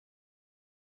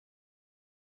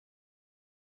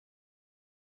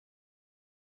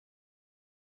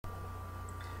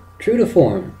True to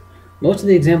form, most of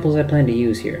the examples I plan to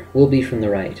use here will be from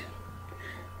the right.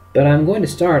 But I'm going to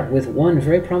start with one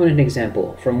very prominent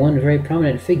example from one very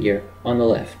prominent figure on the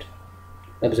left.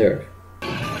 Observe.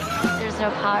 There's no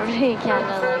poverty in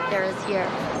Canada like there is here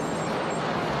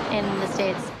in the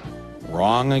States.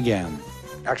 Wrong again.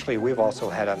 Actually, we've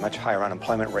also had a much higher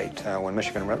unemployment rate. When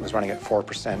Michigan was running at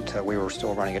 4%, we were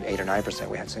still running at 8 or 9%.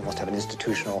 We almost have an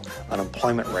institutional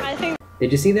unemployment rate.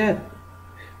 Did you see that?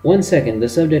 1 second, the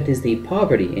subject is the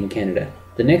poverty in Canada.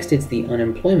 The next, it's the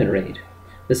unemployment rate.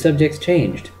 The subject's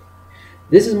changed.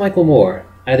 This is Michael Moore,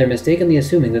 either mistakenly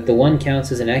assuming that the one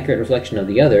counts as an accurate reflection of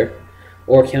the other,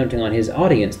 or counting on his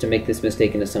audience to make this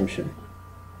mistaken assumption.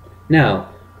 Now,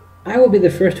 I will be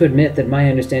the first to admit that my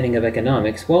understanding of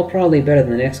economics, while probably better than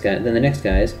the next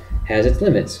guy's, has its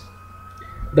limits.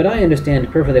 But I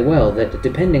understand perfectly well that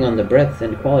depending on the breadth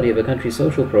and quality of a country's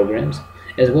social programs,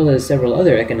 as well as several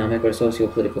other economic or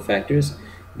socio-political factors,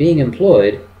 being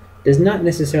employed does not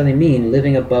necessarily mean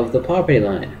living above the poverty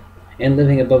line, and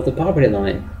living above the poverty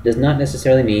line does not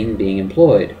necessarily mean being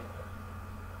employed.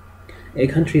 A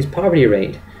country's poverty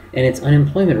rate and its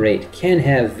unemployment rate can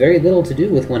have very little to do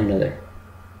with one another.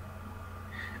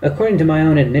 According to my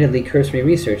own admittedly cursory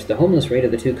research, the homeless rate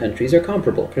of the two countries are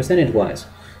comparable, percentage-wise,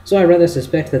 so I rather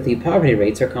suspect that the poverty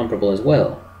rates are comparable as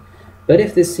well. But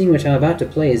if this scene which I'm about to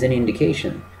play is any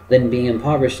indication, then being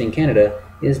impoverished in Canada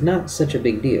is not such a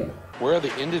big deal. Where are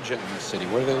the indigent in the city?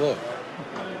 Where do they live?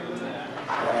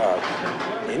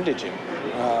 Indigent?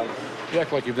 You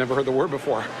act like you've never heard the word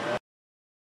before.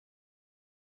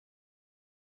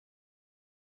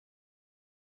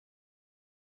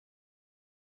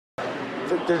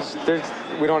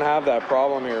 We don't have that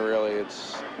problem here, really.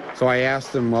 So I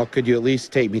asked them, well, could you at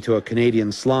least take me to a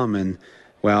Canadian slum? And,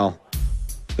 well,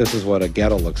 this is what a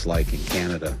ghetto looks like in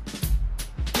Canada.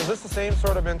 Is this the same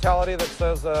sort of mentality that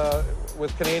says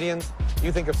with Canadians,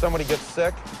 you think if somebody gets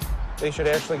sick, they should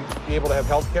actually be able to have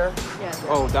health care? Yes.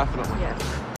 Oh, definitely. Yes.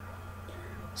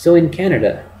 So in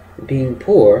Canada, being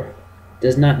poor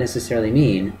does not necessarily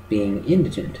mean being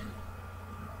indigent.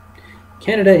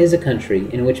 Canada is a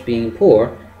country in which being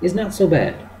poor is not so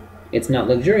bad. It's not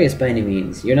luxurious by any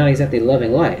means, you're not exactly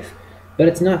loving life, but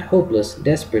it's not hopeless,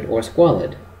 desperate, or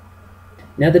squalid.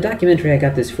 Now the documentary I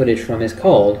got this footage from is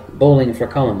called Bowling for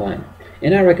Columbine,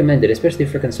 and I recommend it, especially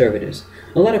for conservatives.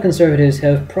 A lot of conservatives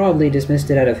have probably dismissed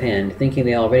it out of hand, thinking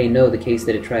they already know the case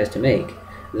that it tries to make,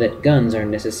 that guns are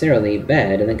necessarily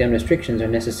bad and that gun restrictions are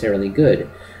necessarily good.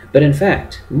 But in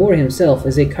fact, Moore himself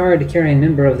is a card-carrying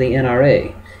member of the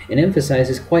NRA, and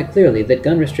emphasizes quite clearly that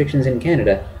gun restrictions in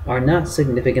Canada are not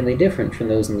significantly different from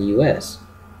those in the US.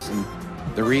 And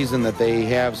the reason that they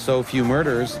have so few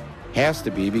murders has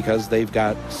to be because they've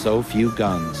got so few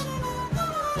guns.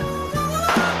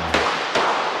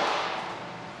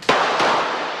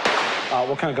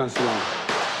 What kind of guns do you own?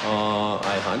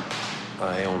 I hunt.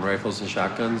 I own rifles and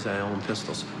shotguns. I own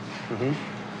pistols. Mm-hmm.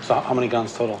 So how many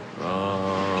guns total?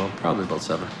 Probably about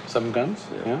 7. 7 guns?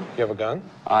 Yeah. You have a gun?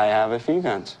 I have a few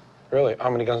guns. Really? How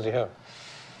many guns do you have?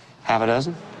 Half a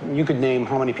dozen? You could name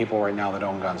how many people right now that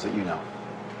own guns that you know?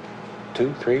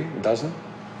 2, 3, a dozen?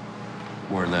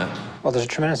 More than that. Well, there's a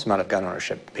tremendous amount of gun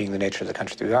ownership, being the nature of the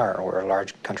country that we are. We're a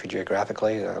large country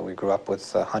geographically. We grew up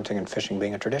with hunting and fishing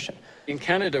being a tradition. In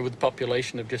Canada, with a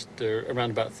population of just around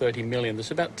about 30 million,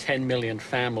 there's about 10 million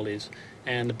families,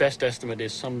 and the best estimate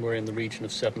is somewhere in the region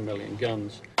of 7 million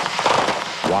guns.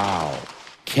 Wow.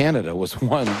 Canada was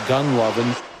one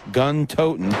gun-loving,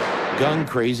 gun-toting,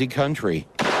 gun-crazy country.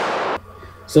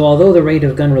 So although the rate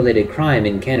of gun-related crime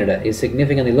in Canada is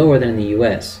significantly lower than in the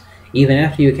US, even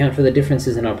after you account for the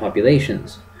differences in our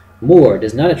populations, Moore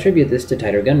does not attribute this to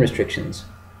tighter gun restrictions.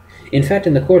 In fact,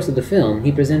 in the course of the film,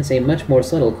 he presents a much more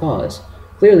subtle cause.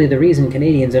 Clearly, the reason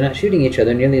Canadians are not shooting each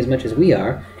other nearly as much as we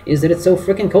are is that it's so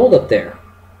frickin' cold up there.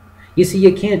 You see,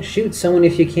 you can't shoot someone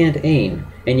if you can't aim,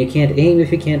 and you can't aim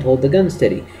if you can't hold the gun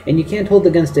steady, and you can't hold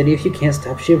the gun steady if you can't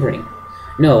stop shivering.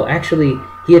 No, actually,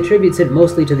 he attributes it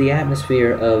mostly to the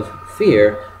atmosphere of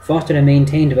fear fostered and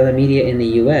maintained by the media in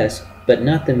the US, but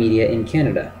not the media in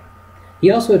Canada.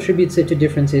 He also attributes it to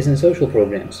differences in social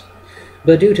programs.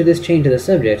 But due to this change of the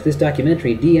subject, this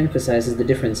documentary de-emphasizes the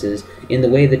differences in the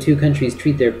way the two countries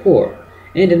treat their poor,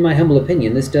 and in my humble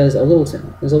opinion, this does a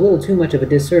little too much of a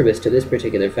disservice to this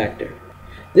particular factor.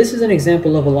 This is an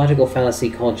example of a logical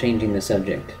fallacy called changing the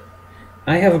subject.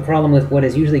 I have a problem with what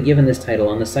is usually given this title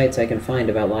on the sites I can find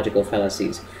about logical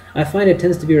fallacies. I find it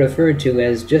tends to be referred to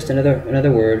as just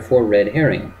another word for red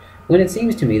herring, when it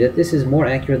seems to me that this is more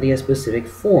accurately a specific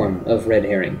form of red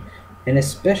herring, an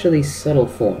especially subtle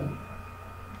form.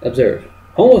 Observe.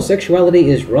 Homosexuality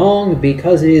is wrong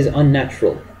because it is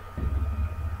unnatural.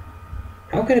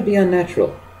 How can it be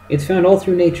unnatural? It's found all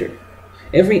through nature.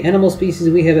 Every animal species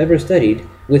we have ever studied,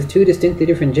 with two distinctly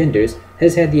different genders,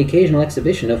 has had the occasional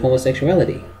exhibition of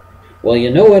homosexuality. Well,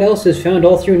 you know what else is found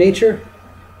all through nature?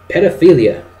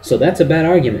 Pedophilia. So that's a bad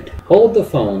argument. Hold the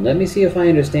phone. Let me see if I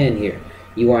understand here.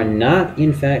 You are not,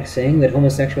 in fact, saying that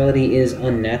homosexuality is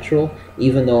unnatural,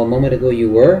 even though a moment ago you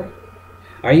were?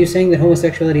 Are you saying that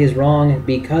homosexuality is wrong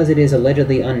because it is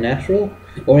allegedly unnatural,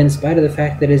 or in spite of the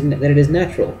fact that it is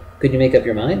natural? Could you make up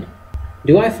your mind?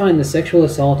 Do I find the sexual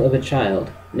assault of a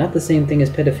child, not the same thing as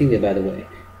pedophilia, by the way,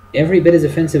 every bit as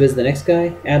offensive as the next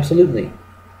guy? Absolutely.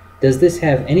 Does this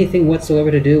have anything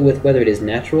whatsoever to do with whether it is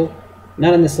natural?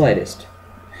 Not in the slightest.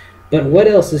 But what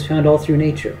else is found all through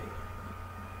nature?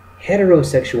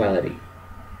 Heterosexuality.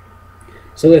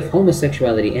 So if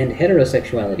homosexuality and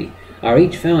heterosexuality are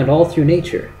each found all through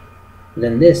nature,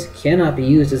 then this cannot be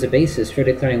used as a basis for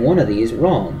declaring one of these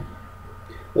wrong.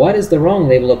 Why does the wrong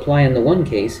label apply in the one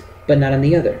case, but not in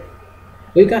the other?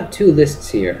 We've got two lists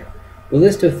here. The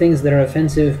list of things that are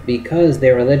offensive because they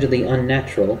are allegedly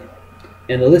unnatural,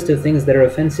 and the list of things that are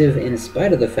offensive in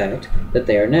spite of the fact that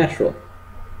they are natural.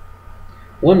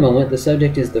 One moment the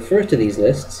subject is the first of these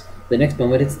lists, the next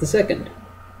moment it's the second.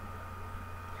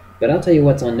 But I'll tell you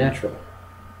what's unnatural.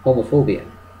 Homophobia.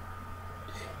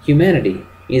 Humanity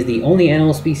is the only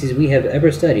animal species we have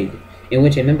ever studied in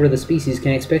which a member of the species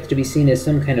can expect to be seen as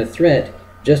some kind of threat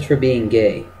just for being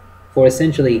gay, for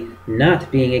essentially not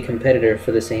being a competitor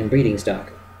for the same breeding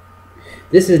stock.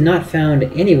 This is not found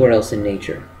anywhere else in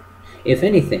nature. If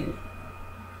anything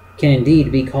can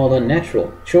indeed be called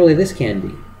unnatural, surely this can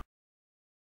be.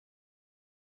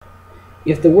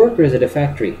 If the workers at a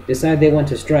factory decide they want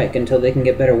to strike until they can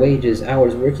get better wages,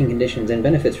 hours, working conditions, and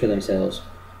benefits for themselves,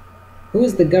 who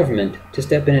is the government to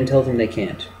step in and tell them they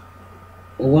can't?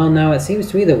 Well, now, it seems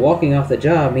to me that walking off the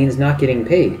job means not getting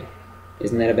paid.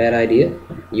 Isn't that a bad idea?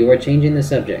 You are changing the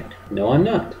subject. No, I'm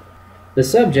not. The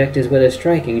subject is whether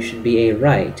striking should be a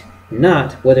right,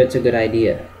 not whether it's a good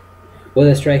idea.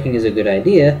 Whether striking is a good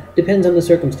idea depends on the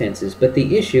circumstances, but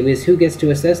the issue is who gets to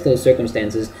assess those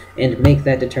circumstances and make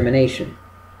that determination.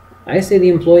 I say the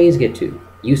employees get to.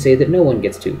 You say that no one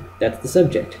gets to. That's the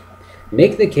subject.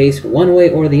 Make the case one way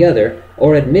or the other,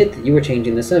 or admit that you are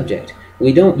changing the subject.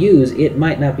 We don't use "it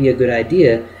might not be a good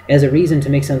idea" as a reason to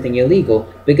make something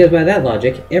illegal, because by that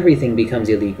logic, everything becomes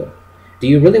illegal. Do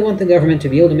you really want the government to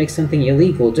be able to make something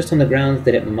illegal just on the grounds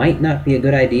that it might not be a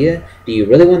good idea? Do you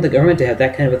really want the government to have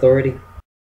that kind of authority?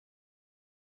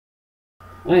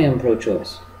 I am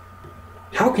pro-choice.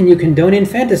 How can you condone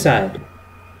infanticide?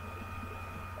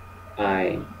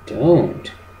 I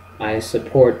don't. I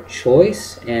support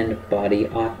choice and body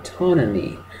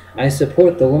autonomy. I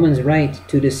support the woman's right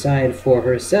to decide for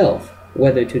herself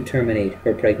whether to terminate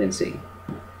her pregnancy.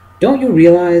 Don't you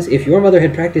realize if your mother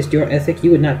had practiced your ethic, you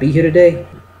would not be here today?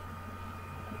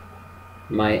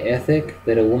 My ethic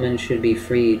that a woman should be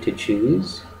free to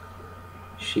choose?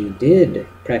 She did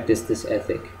practice this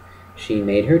ethic. She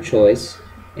made her choice,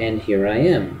 and here I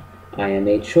am. I am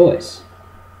a choice.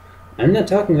 I'm not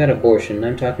talking about abortion,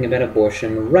 I'm talking about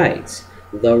abortion rights.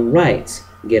 The rights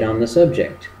get on the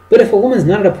subject. But if a woman's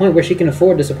not at a point where she can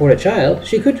afford to support a child,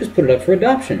 she could just put it up for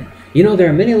adoption. You know, there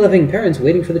are many loving parents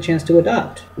waiting for the chance to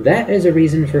adopt. That is a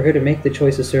reason for her to make the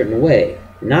choice a certain way,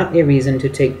 not a reason to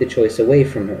take the choice away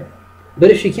from her.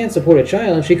 But if she can't support a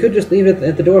child, she could just leave it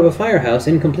at the door of a firehouse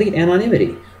in complete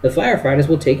anonymity. The firefighters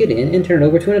will take it in and turn it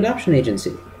over to an adoption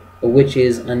agency, which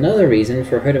is another reason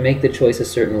for her to make the choice a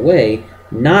certain way,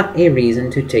 not a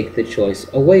reason to take the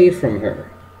choice away from her.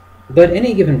 But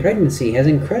any given pregnancy has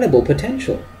incredible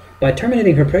potential. By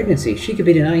terminating her pregnancy, she could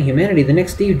be denying humanity the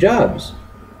next Steve Jobs.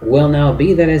 Well, now,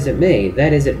 be that as it may,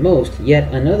 that is at most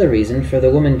yet another reason for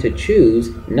the woman to choose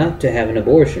not to have an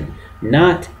abortion,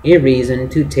 not a reason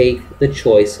to take the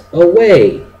choice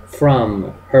away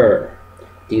from her.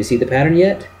 Do you see the pattern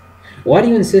yet? Why do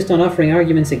you insist on offering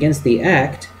arguments against the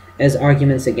act as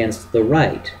arguments against the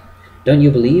right? Don't you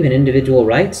believe in individual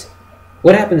rights?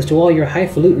 What happens to all your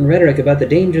highfalutin rhetoric about the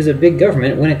dangers of big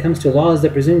government when it comes to laws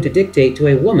that presume to dictate to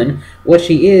a woman what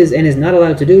she is and is not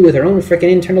allowed to do with her own frickin'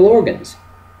 internal organs?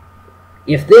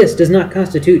 If this does not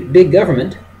constitute big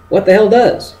government, what the hell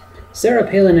does? Sarah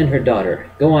Palin and her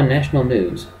daughter go on national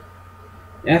news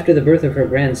after the birth of her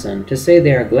grandson to say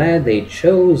they are glad they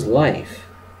chose life.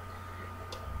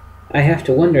 I have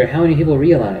to wonder how many people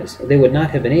realize they would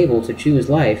not have been able to choose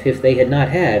life if they had not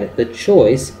had the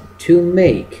choice to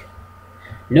make.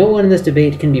 No one in this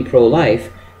debate can be pro-life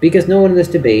because no one in this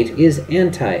debate is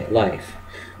anti-life.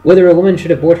 Whether a woman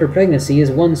should abort her pregnancy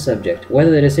is one subject.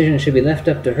 Whether the decision should be left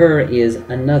up to her is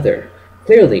another.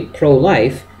 Clearly,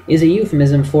 pro-life is a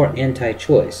euphemism for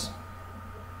anti-choice.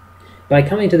 By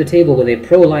coming to the table with a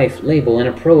pro-life label and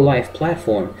a pro-life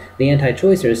platform, the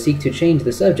anti-choicers seek to change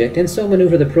the subject and so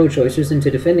maneuver the pro-choicers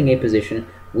into defending a position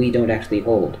we don't actually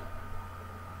hold.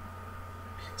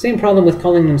 Same problem with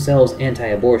calling themselves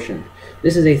anti-abortion.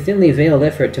 This is a thinly veiled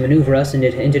effort to maneuver us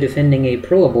into defending a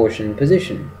pro-abortion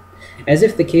position, as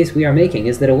if the case we are making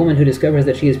is that a woman who discovers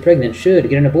that she is pregnant should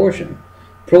get an abortion.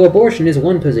 Pro-abortion is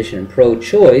one position,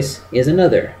 pro-choice is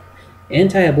another.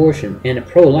 Anti-abortion and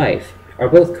pro-life are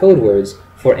both code words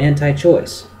for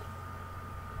anti-choice.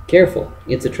 Careful,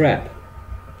 it's a trap.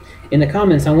 In the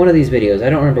comments on one of these videos,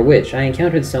 I don't remember which, I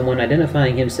encountered someone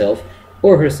identifying himself,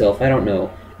 or herself, I don't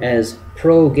know, as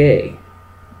pro-gay.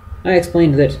 I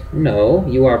explained that, no,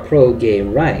 you are pro-gay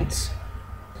rights.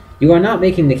 You are not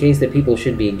making the case that people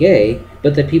should be gay,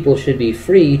 but that people should be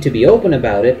free to be open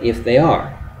about it if they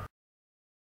are.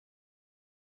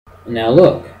 Now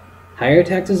look, higher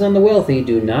taxes on the wealthy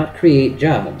do not create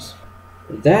jobs.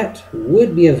 That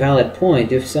would be a valid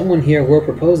point if someone here were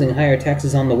proposing higher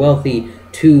taxes on the wealthy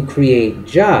to create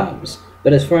jobs.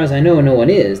 But as far as I know, no one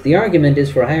is. The argument is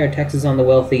for higher taxes on the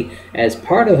wealthy as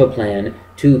part of a plan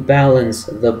to balance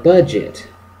the budget.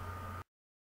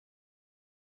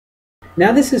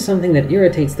 Now this is something that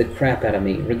irritates the crap out of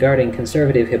me regarding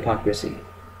conservative hypocrisy.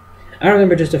 I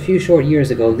remember just a few short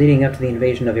years ago leading up to the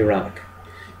invasion of Iraq.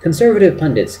 Conservative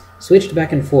pundits switched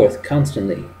back and forth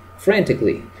constantly,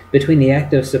 frantically, between the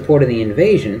act of supporting the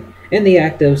invasion and the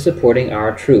act of supporting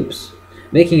our troops,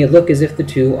 making it look as if the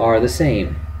two are the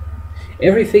same.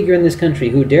 Every figure in this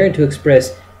country who dared to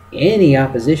express any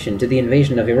opposition to the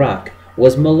invasion of Iraq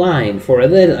was maligned for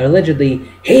allegedly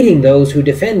hating those who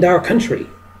defend our country.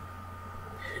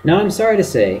 Now I'm sorry to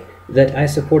say that I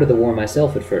supported the war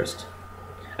myself at first.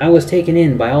 I was taken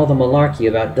in by all the malarkey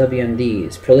about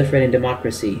WMDs, proliferating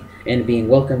democracy, and being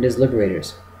welcomed as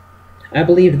liberators. I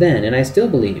believed then, and I still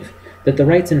believe, that the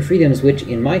rights and freedoms which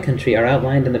in my country are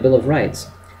outlined in the Bill of Rights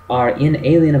are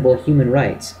inalienable human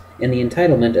rights, and the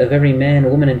entitlement of every man,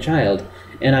 woman, and child,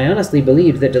 and I honestly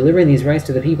believed that delivering these rights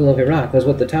to the people of Iraq was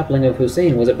what the toppling of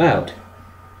Hussein was about.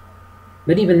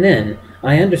 But even then,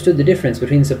 I understood the difference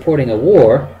between supporting a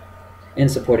war and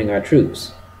supporting our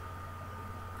troops.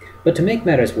 But to make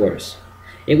matters worse,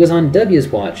 it was on W's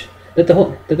watch that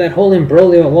that whole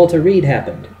imbroglio at Walter Reed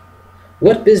happened.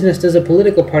 What business does a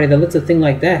political party that lets a thing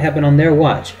like that happen on their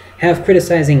watch have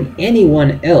criticizing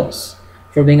anyone else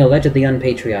for being allegedly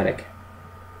unpatriotic?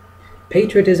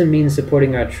 Patriotism means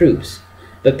supporting our troops,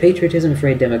 but patriotism for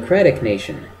a democratic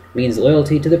nation means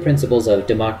loyalty to the principles of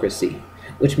democracy,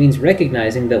 which means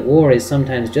recognizing that war is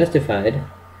sometimes justified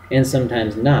and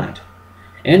sometimes not,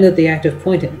 and that the act of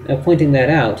pointing that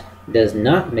out does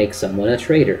not make someone a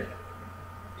traitor.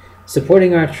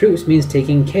 Supporting our troops means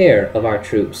taking care of our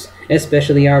troops,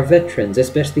 especially our veterans,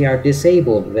 especially our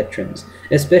disabled veterans,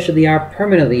 especially our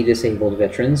permanently disabled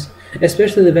veterans,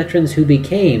 especially the veterans who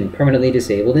became permanently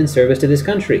disabled in service to this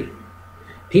country.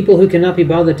 People who cannot be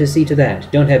bothered to see to that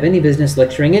don't have any business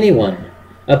lecturing anyone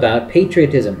about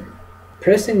patriotism.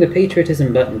 Pressing the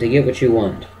patriotism button to get what you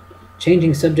want,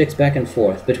 changing subjects back and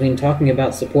forth between talking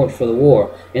about support for the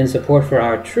war and support for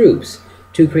our troops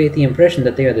to create the impression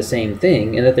that they are the same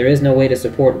thing and that there is no way to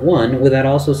support one without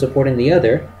also supporting the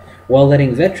other, while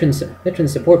letting veteran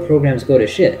support programs go to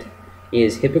shit,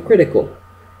 is hypocritical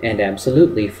and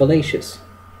absolutely fallacious.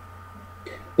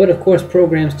 But of course,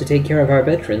 programs to take care of our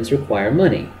veterans require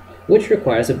money, which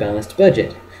requires a balanced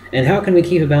budget. And how can we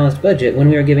keep a balanced budget when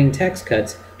we are giving tax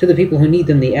cuts to the people who need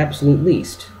them the absolute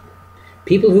least?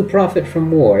 People who profit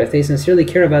from war, if they sincerely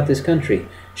care about this country,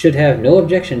 should have no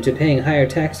objection to paying higher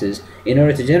taxes in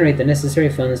order to generate the necessary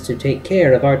funds to take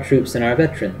care of our troops and our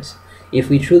veterans. If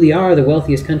we truly are the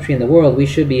wealthiest country in the world, we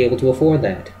should be able to afford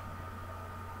that.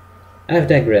 I've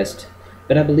digressed,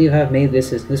 but I believe I've made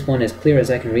this one as clear as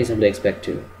I can reasonably expect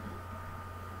to.